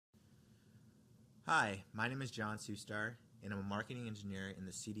Hi, my name is John Sustar, and I'm a marketing engineer in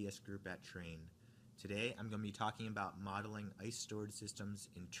the CDS group at Trane. Today, I'm going to be talking about modeling ice storage systems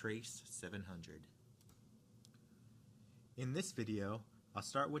in Trace 700. In this video, I'll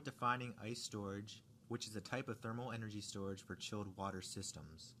start with defining ice storage, which is a type of thermal energy storage for chilled water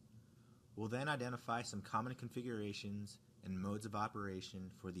systems. We'll then identify some common configurations and modes of operation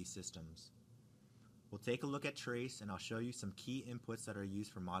for these systems. We'll take a look at Trace, and I'll show you some key inputs that are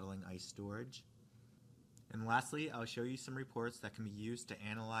used for modeling ice storage. And lastly, I'll show you some reports that can be used to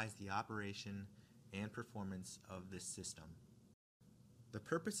analyze the operation and performance of this system. The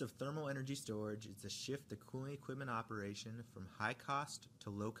purpose of thermal energy storage is to shift the cooling equipment operation from high cost to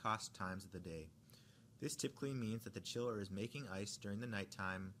low cost times of the day. This typically means that the chiller is making ice during the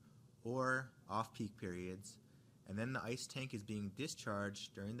nighttime or off-peak periods, and then the ice tank is being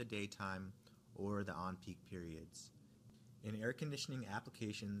discharged during the daytime or the on-peak periods. In air conditioning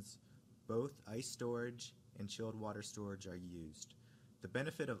applications, both ice storage and chilled water storage are used. The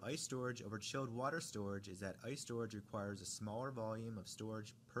benefit of ice storage over chilled water storage is that ice storage requires a smaller volume of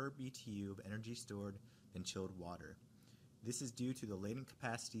storage per BTU of energy stored than chilled water. This is due to the latent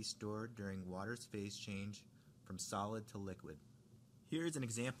capacity stored during water's phase change from solid to liquid. Here is an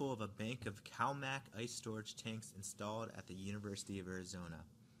example of a bank of CalMac ice storage tanks installed at the University of Arizona.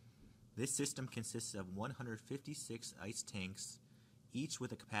 This system consists of 156 ice tanks, each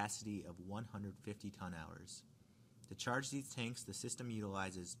with a capacity of 150 ton-hours. To charge these tanks, the system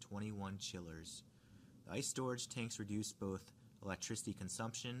utilizes 21 chillers. The ice storage tanks reduce both electricity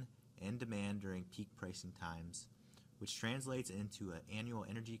consumption and demand during peak pricing times, which translates into an annual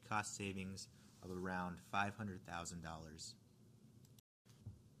energy cost savings of around $500,000.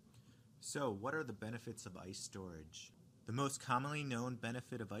 So, what are the benefits of ice storage? The most commonly known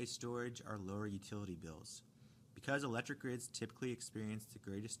benefit of ice storage are lower utility bills. Because electric grids typically experience the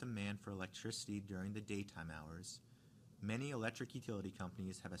greatest demand for electricity during the daytime hours, many electric utility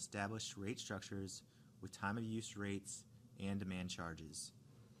companies have established rate structures with time-of-use rates and demand charges.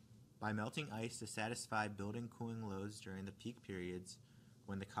 By melting ice to satisfy building cooling loads during the peak periods,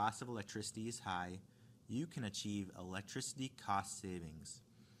 when the cost of electricity is high, you can achieve electricity cost savings.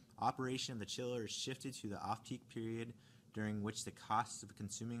 Operation of the chiller is shifted to the off-peak period, during which the cost of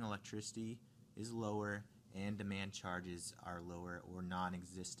consuming electricity is lower and demand charges are lower or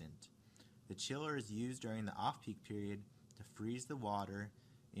non-existent. The chiller is used during the off-peak period to freeze the water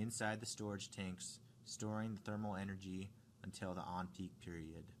inside the storage tanks, storing the thermal energy until the on-peak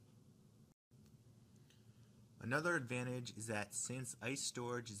period. Another advantage is that since ice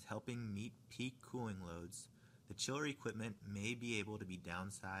storage is helping meet peak cooling loads, the chiller equipment may be able to be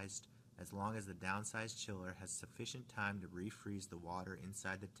downsized as long as the downsized chiller has sufficient time to refreeze the water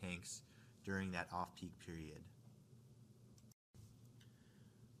inside the tanks during that off-peak period.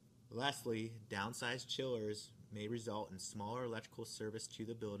 Lastly, downsized chillers may result in smaller electrical service to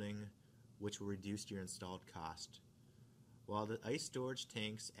the building, which will reduce your installed cost. While the ice storage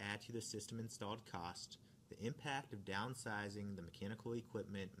tanks add to the system installed cost, the impact of downsizing the mechanical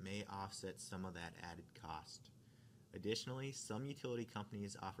equipment may offset some of that added cost. Additionally, some utility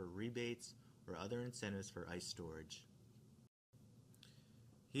companies offer rebates or other incentives for ice storage.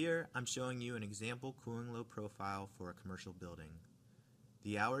 Here, I'm showing you an example cooling load profile for a commercial building.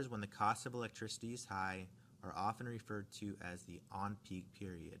 The hours when the cost of electricity is high are often referred to as the on-peak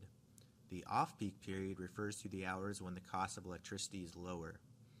period. The off-peak period refers to the hours when the cost of electricity is lower.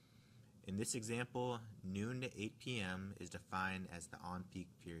 In this example, noon to 8 p.m. is defined as the on-peak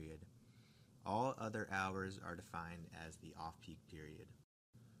period. All other hours are defined as the off-peak period.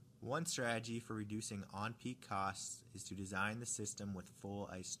 One strategy for reducing on-peak costs is to design the system with full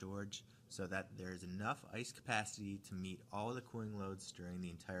ice storage so that there is enough ice capacity to meet all the cooling loads during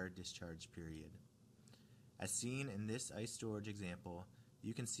the entire discharge period. As seen in this ice storage example,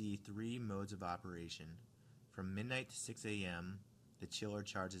 you can see three modes of operation. From midnight to 6 a.m., the chiller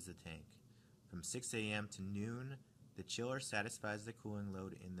charges the tank. From 6 a.m. to noon, the chiller satisfies the cooling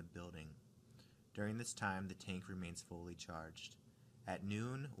load in the building. During this time, the tank remains fully charged. At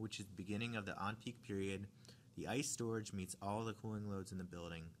noon, which is the beginning of the on-peak period, the ice storage meets all the cooling loads in the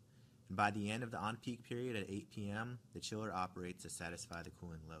building. And by the end of the on-peak period at 8 p.m., the chiller operates to satisfy the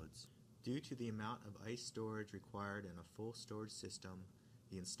cooling loads. Due to the amount of ice storage required in a full storage system,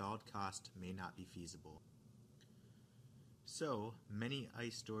 the installed cost may not be feasible. So, many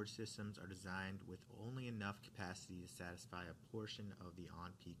ice storage systems are designed with only enough capacity to satisfy a portion of the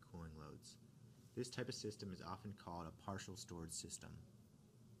on-peak cooling loads. This type of system is often called a partial storage system.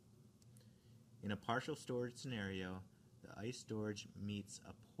 In a partial storage scenario, the ice storage meets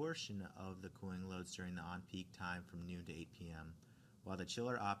a portion of the cooling loads during the on-peak time from noon to 8 p.m., while the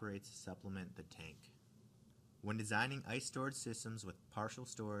chiller operates to supplement the tank. When designing ice storage systems with partial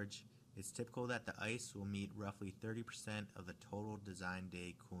storage, it's typical that the ice will meet roughly 30% of the total design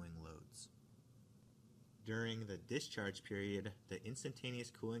day cooling loads. During the discharge period, the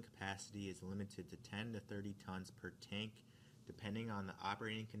instantaneous cooling capacity is limited to 10 to 30 tons per tank, depending on the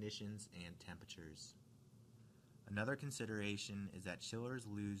operating conditions and temperatures. Another consideration is that chillers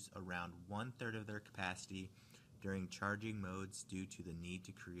lose around 1/3 of their capacity during charging modes due to the need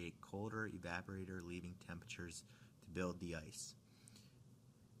to create colder evaporator leaving temperatures to build the ice.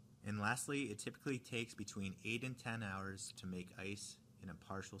 And lastly, it typically takes between 8 and 10 hours to make ice in a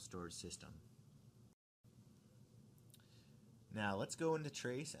partial storage system. Now let's go into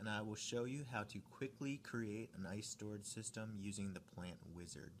Trace and I will show you how to quickly create an ice storage system using the Plant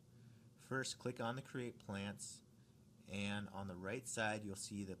Wizard. First, click on the Create Plants, and on the right side you'll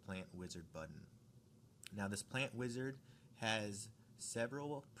see the Plant Wizard button. Now this Plant Wizard has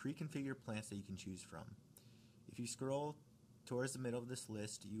several pre-configured plants that you can choose from. If you scroll towards the middle of this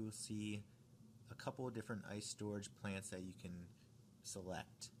list, you will see a couple of different ice storage plants that you can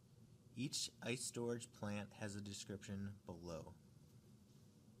select. Each ice storage plant has a description below.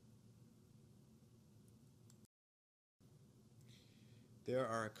 There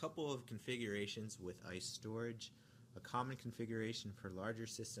are a couple of configurations with ice storage. A common configuration for larger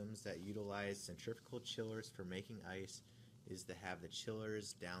systems that utilize centrifugal chillers for making ice is to have the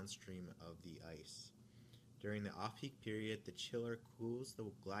chillers downstream of the ice. During the off-peak period, the chiller cools the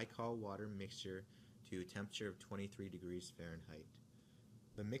glycol water mixture to a temperature of 23 degrees Fahrenheit.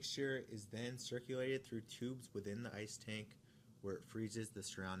 The mixture is then circulated through tubes within the ice tank where it freezes the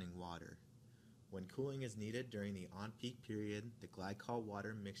surrounding water. When cooling is needed during the on-peak period, the glycol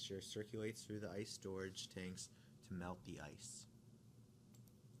water mixture circulates through the ice storage tanks to melt the ice.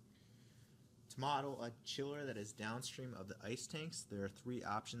 To model a chiller that is downstream of the ice tanks, there are 3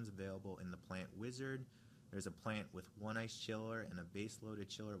 options available in the Plant Wizard. There's a plant with 1 ice chiller and a base-loaded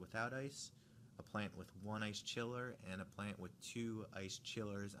chiller without ice, a plant with 1 ice chiller, and a plant with 2 ice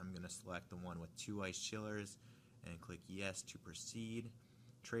chillers. I'm going to select the one with 2 ice chillers and click Yes to proceed.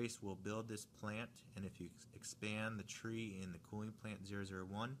 Trace will build this plant, and if you expand the tree in the cooling plant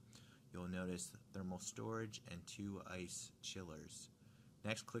 001, you'll notice thermal storage and 2 ice chillers.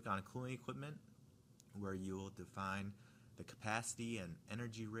 Next, click on cooling equipment, where you will define the capacity and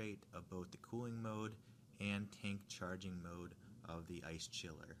energy rate of both the cooling mode and tank charging mode of the ice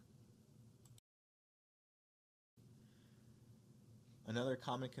chiller. Another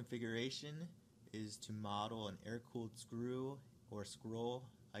common configuration is to model an air-cooled screw or scroll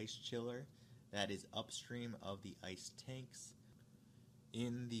ice chiller that is upstream of the ice tanks.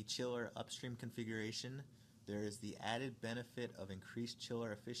 In the chiller upstream configuration, there is the added benefit of increased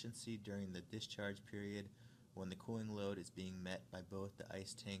chiller efficiency during the discharge period when the cooling load is being met by both the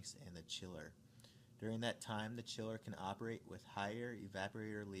ice tanks and the chiller. During that time, the chiller can operate with higher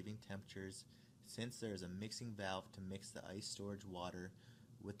evaporator leaving temperatures since there is a mixing valve to mix the ice storage water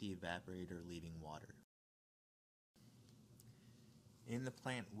with the evaporator leaving water. In the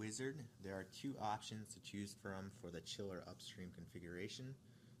Plant Wizard, there are 2 options to choose from for the chiller upstream configuration.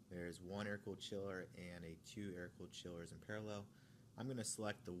 There's 1 air-cooled chiller and 2 air-cooled chillers in parallel. I'm going to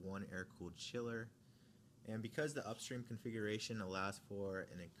select the 1 air-cooled chiller, and because the upstream configuration allows for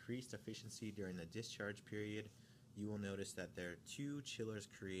an increased efficiency during the discharge period, you will notice that there are 2 chillers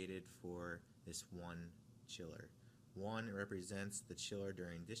created for this 1 chiller. One represents the chiller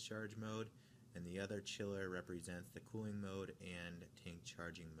during discharge mode, and the other chiller represents the cooling mode and tank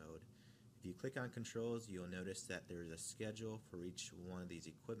charging mode. If you click on controls, you'll notice that there is a schedule for each one of these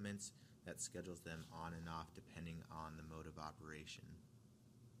equipments that schedules them on and off depending on the mode of operation.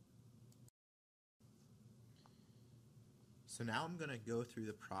 So now I'm going to go through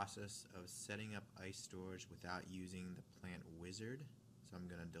the process of setting up ice storage without using the Plant Wizard. So I'm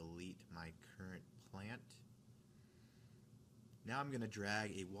going to delete my current plant. Now I'm going to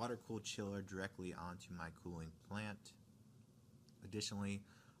drag a water-cooled chiller directly onto my cooling plant. Additionally,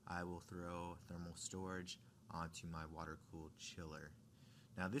 I will throw thermal storage onto my water-cooled chiller.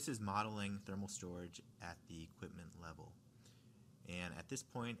 Now this is modeling thermal storage at the equipment level. And at this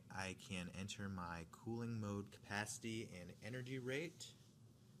point, I can enter my cooling mode capacity and energy rate,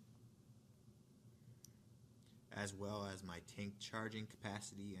 as well as my tank charging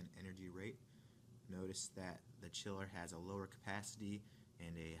capacity and energy rate. Notice that the chiller has a lower capacity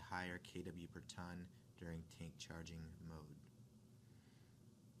and a higher kW per ton during tank charging mode.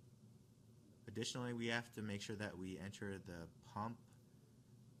 Additionally, we have to make sure that we enter the pump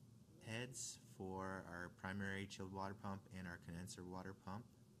heads for our primary chilled water pump and our condenser water pump.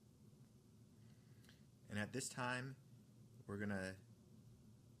 And at this time, we're going to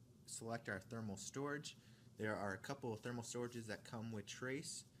select our thermal storage. There are a couple of thermal storages that come with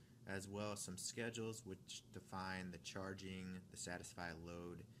trace, as well as some schedules which define the charging, the satisfy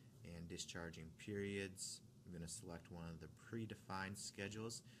load, and discharging periods. I'm going to select one of the predefined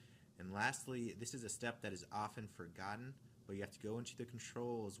schedules. And lastly, this is a step that is often forgotten, but you have to go into the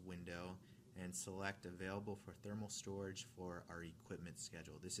controls window and select available for thermal storage for our equipment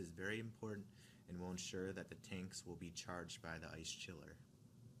schedule. This is very important and will ensure that the tanks will be charged by the ice chiller.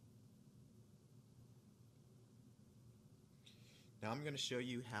 Now I'm going to show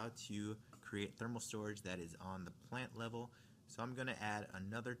you how to create thermal storage that is on the plant level. So I'm going to add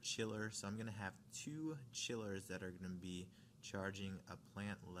another chiller. So I'm going to have two chillers that are going to be charging a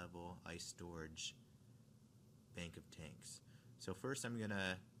plant level ice storage bank of tanks. So first I'm going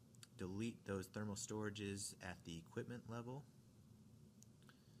to delete those thermal storages at the equipment level.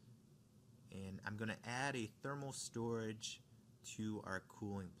 And I'm going to add a thermal storage to our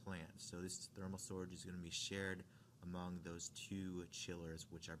cooling plant. So this thermal storage is going to be shared among those two chillers,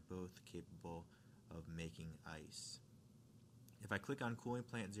 which are both capable of making ice. If I click on cooling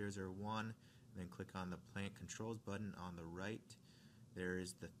plant 001 and then click on the plant controls button on the right, there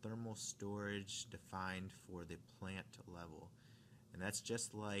is the thermal storage defined for the plant level. And that's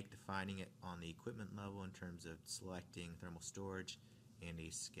just like defining it on the equipment level in terms of selecting thermal storage and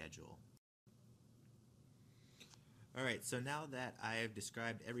a schedule. Alright, so now that I have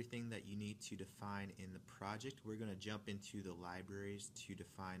described everything that you need to define in the project, we're going to jump into the libraries to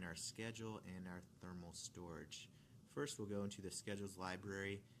define our schedule and our thermal storage. First, we'll go into the schedules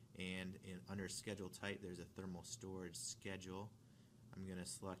library, and under schedule type there's a thermal storage schedule. I'm going to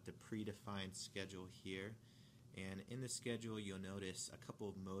select a predefined schedule here, and in the schedule you'll notice a couple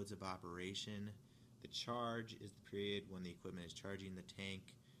of modes of operation. The charge is the period when the equipment is charging the tank.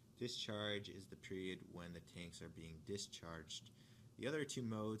 Discharge is the period when the tanks are being discharged. The other two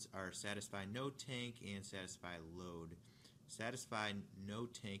modes are satisfy no tank and satisfy load. Satisfy no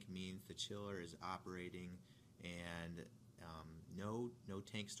tank means the chiller is operating and no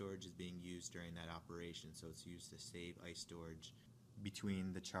tank storage is being used during that operation, so it's used to save ice storage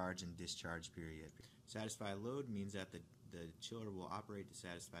between the charge and discharge period. Satisfy load means that the chiller will operate to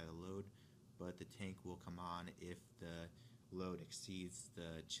satisfy the load, but the tank will come on if the load exceeds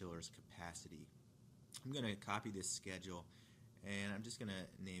the chiller's capacity. I'm going to copy this schedule and I'm just going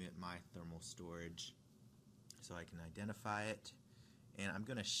to name it my thermal storage so I can identify it, and I'm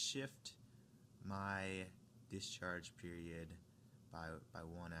going to shift my discharge period by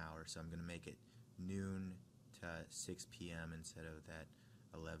 1 hour, so I'm going to make it noon to 6 p.m. instead of that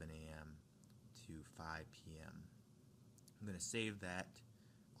 11 a.m. to 5 p.m. I'm going to save that,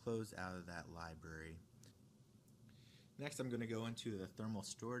 close out of that library. Next I'm going to go into the thermal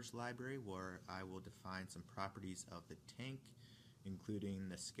storage library where I will define some properties of the tank, including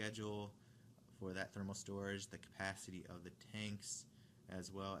the schedule for that thermal storage, the capacity of the tanks,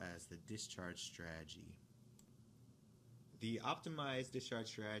 as well as the discharge strategy. The optimized discharge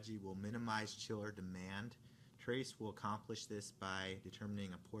strategy will minimize chiller demand. Trace will accomplish this by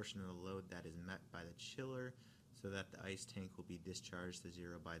determining a portion of the load that is met by the chiller so that the ice tank will be discharged to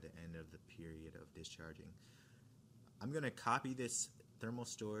zero by the end of the period of discharging. I'm going to copy this thermal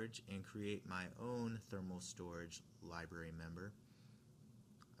storage and create my own thermal storage library member.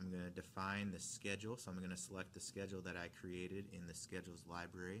 I'm going to define the schedule, so I'm going to select the schedule that I created in the schedules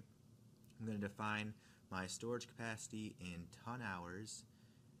library. I'm going to define my storage capacity in ton hours,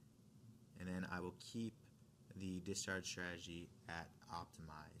 and then I will keep the discharge strategy at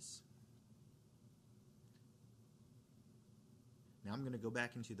optimize. Now I'm going to go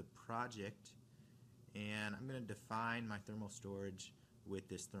back into the project and I'm going to define my thermal storage with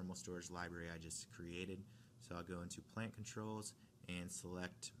this thermal storage library I just created. So I'll go into plant controls and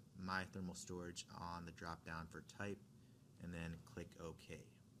select my thermal storage on the drop down for type and then click OK.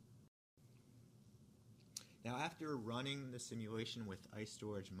 Now after running the simulation with ice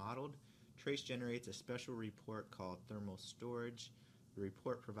storage modeled, Trace generates a special report called thermal storage. The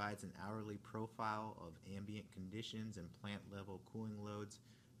report provides an hourly profile of ambient conditions and plant level cooling loads,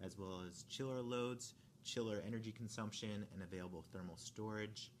 as well as chiller loads, chiller energy consumption, and available thermal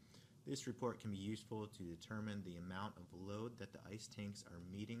storage. This report can be useful to determine the amount of load that the ice tanks are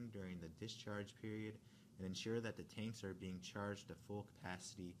meeting during the discharge period and ensure that the tanks are being charged to full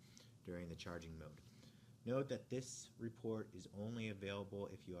capacity during the charging mode. Note that this report is only available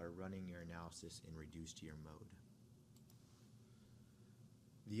if you are running your analysis in reduced tier mode.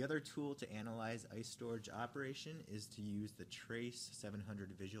 The other tool to analyze ice storage operation is to use the Trace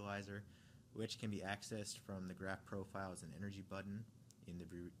 700 visualizer, which can be accessed from the graph profiles and energy button in the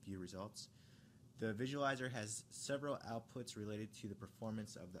view results. The visualizer has several outputs related to the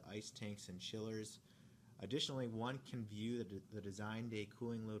performance of the ice tanks and chillers. Additionally, one can view the design day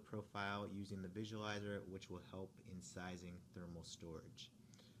cooling load profile using the visualizer, which will help in sizing thermal storage.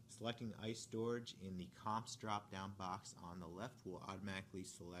 Selecting ice storage in the comps drop-down box on the left will automatically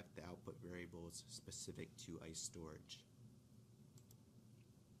select the output variables specific to ice storage.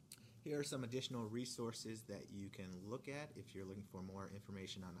 Here are some additional resources that you can look at if you're looking for more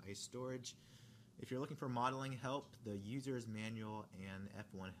information on ice storage. If you're looking for modeling help, the User's Manual and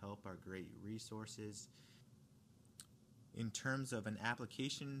F1 Help are great resources. In terms of an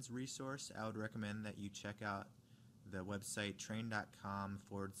applications resource, I would recommend that you check out the website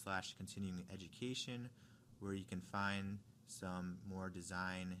train.com/continuing education, where you can find some more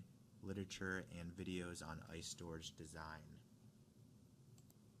design literature and videos on ice storage design.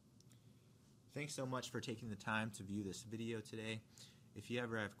 Thanks so much for taking the time to view this video today. If you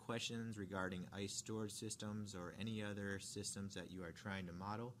ever have questions regarding ice storage systems or any other systems that you are trying to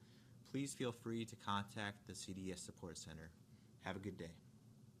model, please feel free to contact the CDS Support Center. Have a good day.